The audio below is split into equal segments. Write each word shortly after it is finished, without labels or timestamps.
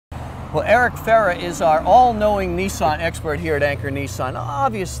Well, Eric Ferra is our all-knowing Nissan expert here at Anchor Nissan.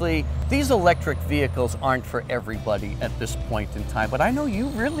 Obviously, these electric vehicles aren't for everybody at this point in time, but I know you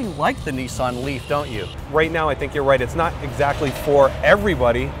really like the Nissan Leaf, don't you? Right now, I think you're right. It's not exactly for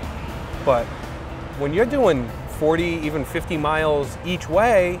everybody, but when you're doing 40, even 50 miles each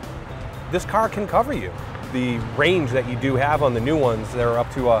way, this car can cover you. The range that you do have on the new ones, they're up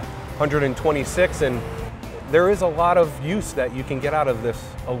to 126, and there is a lot of use that you can get out of this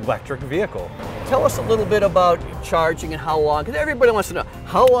electric vehicle. Tell us a little bit about charging and how long, because everybody wants to know,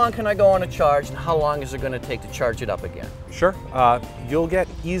 how long can I go on a charge and how long is it going to take to charge it up again? Sure. You'll get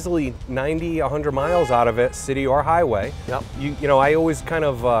easily 90, 100 miles out of it, city or highway. Yep. You know, I always kind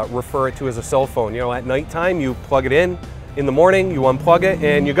of refer it to as a cell phone. You know, at nighttime, you plug it in the morning, you unplug it,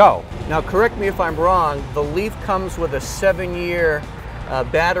 and you go. Now, correct me if I'm wrong, the Leaf comes with a 7-year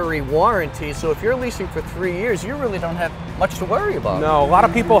battery warranty, so if you're leasing for 3 years, you really don't have much to worry about. No, a lot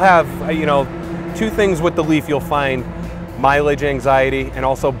of people have, you know, two things with the Leaf you'll find: mileage anxiety and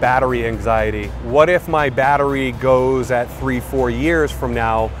also battery anxiety. What if my battery goes at 3-4 years from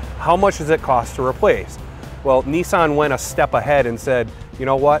now? How much does it cost to replace? Well, Nissan went a step ahead and said, you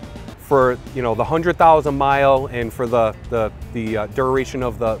know what? For, you know, the 100,000 mile and for the duration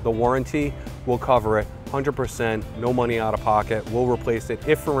of the warranty, we'll cover it 100%, no money out of pocket. We'll replace it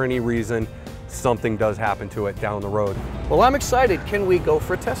if for any reason something does happen to it down the road. Well, I'm excited. Can we go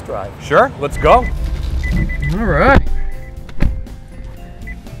for a test drive? Sure, let's go. All right.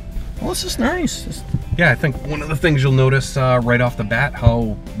 Well, this is nice. Yeah, I think one of the things you'll notice right off the bat,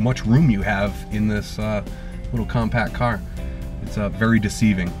 how much room you have in this little compact car. It's very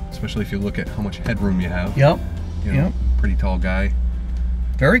deceiving, especially if you look at how much headroom you have. Yep. You know, yep. Pretty tall guy.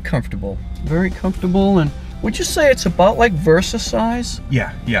 Very comfortable. Very comfortable. And would you say it's about like Versa size?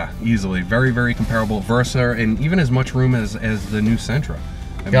 Yeah, easily. Very, very comparable. Versa, and even as much room as the new Sentra.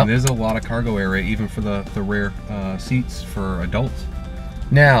 I mean, there's a lot of cargo area, even for the rear seats for adults.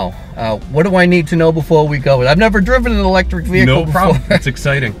 Now, what do I need to know before we go? I've never driven an electric vehicle before. No problem. It's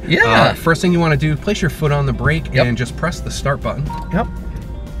exciting. Yeah. First thing you want to do, place your foot on the brake and just press the start button. Yep.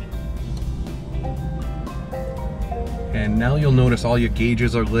 And now you'll notice all your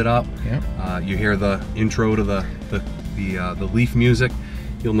gauges are lit up. Yep. You hear the intro to the Leaf music.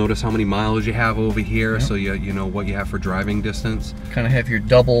 You'll notice how many miles you have over here, so you know what you have for driving distance. Kind of have your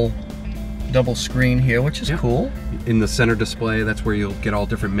double screen here, which is cool. In the center display, that's where you'll get all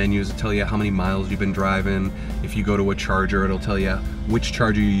different menus to tell you how many miles you've been driving. If you go to a charger, it'll tell you which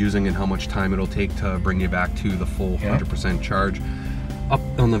charger you're using and how much time it'll take to bring you back to the full 100% charge. Up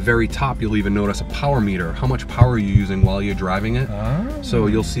on the very top, you'll even notice a power meter, how much power you're using while you're driving it. So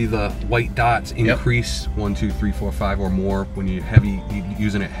you'll see the white dots increase 1, 2, 3, 4, 5 or more when you're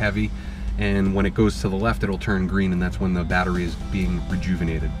using it heavy. And when it goes to the left, it'll turn green, and that's when the battery is being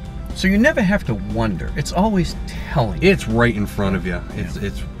rejuvenated. So you never have to wonder. It's always telling you. It's right in front of you.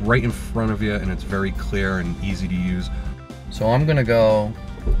 It's right in front of you, and it's very clear and easy to use. So I'm gonna go.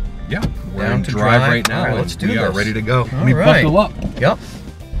 Yeah, we're down in to drive right now. All right, let's do this. We are ready to go. All We right. buckle up. Yep.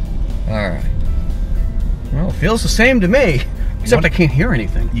 All right. Well, it feels the same to me, except I can't hear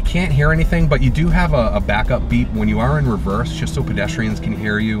anything. You can't hear anything, but you do have a backup beep when you are in reverse, just so pedestrians can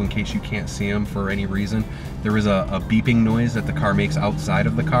hear you in case you can't see them for any reason. There is a beeping noise that the car makes outside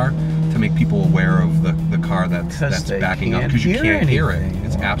of the car to make people aware of the car that's backing up, because you can't hear it.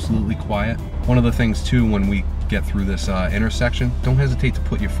 It's absolutely quiet. One of the things too, when we get through this intersection, don't hesitate to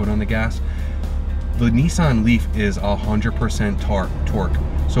put your foot on the gas. The Nissan Leaf is 100% torque,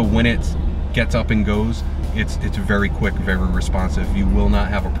 so when it gets up and goes, it's very quick, very responsive. You will not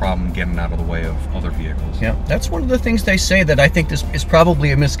have a problem getting out of the way of other vehicles. Yeah, that's one of the things they say that I think this is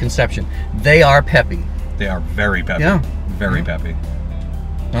probably a misconception. They are peppy. They are very peppy. Yeah. Very peppy.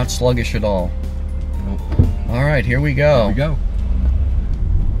 Not sluggish at all. Nope. All right, here we go. Here we go.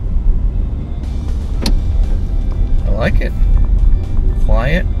 I like it.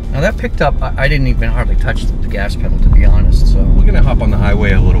 Quiet. Now that picked up, I didn't even hardly touch the gas pedal, to be honest. So we're gonna hop on the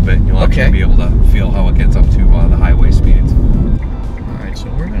highway a little bit. You'll actually be able to feel how it gets up to the highway speeds. All right, so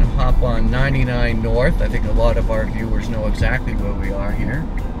we're gonna hop on 99 North. I think a lot of our viewers know exactly where we are here.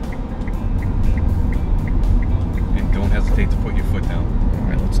 And don't hesitate to put your foot down. All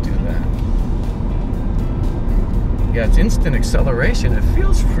right, let's do that. Yeah, it's instant acceleration. It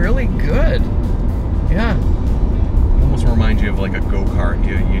feels really good. Yeah. Almost reminds you of like a go-kart.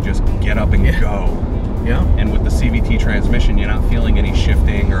 You just get up and go. Yeah. And with the CVT transmission, you're not feeling any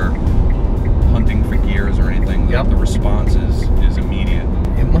shifting or hunting for gears or anything. The response is immediate.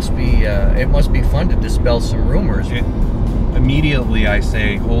 It must be fun to dispel some rumors. Immediately I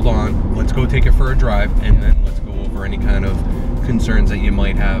say, hold on, let's go take it for a drive, and then let's go over any kind of concerns that you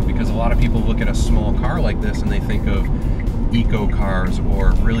might have, because a lot of people look at a small car like this and they think of eco cars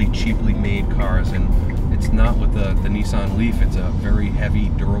or really cheaply made cars, and it's not with the Nissan Leaf. It's a very heavy,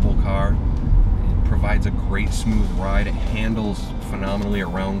 durable car. It provides a great smooth ride. It handles phenomenally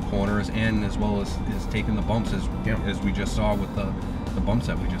around corners, and as well as taking the bumps, as we just saw with the bumps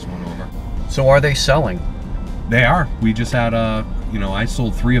that we just went over. So are they selling? They are. We just had I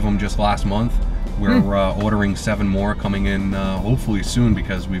sold 3 of them just last month. We're ordering 7 more coming in hopefully soon,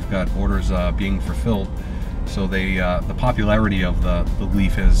 because we've got orders being fulfilled. So the popularity of the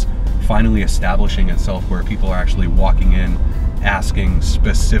Leaf is finally establishing itself, where people are actually walking in asking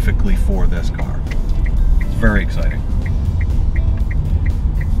specifically for this car. It's very exciting.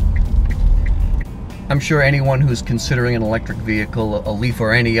 I'm sure anyone who's considering an electric vehicle, a Leaf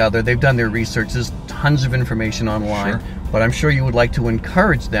or any other, they've done their research. There's tons of information online. Sure. But I'm sure you would like to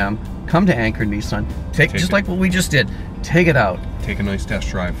encourage them, come to Anchor Nissan, take just like what we just did, take it out. Take a nice test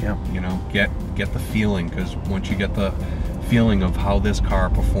drive. Yeah. You know, get the feeling, because once you get the feeling of how this car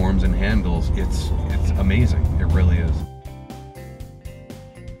performs and handles, it's amazing. It really is.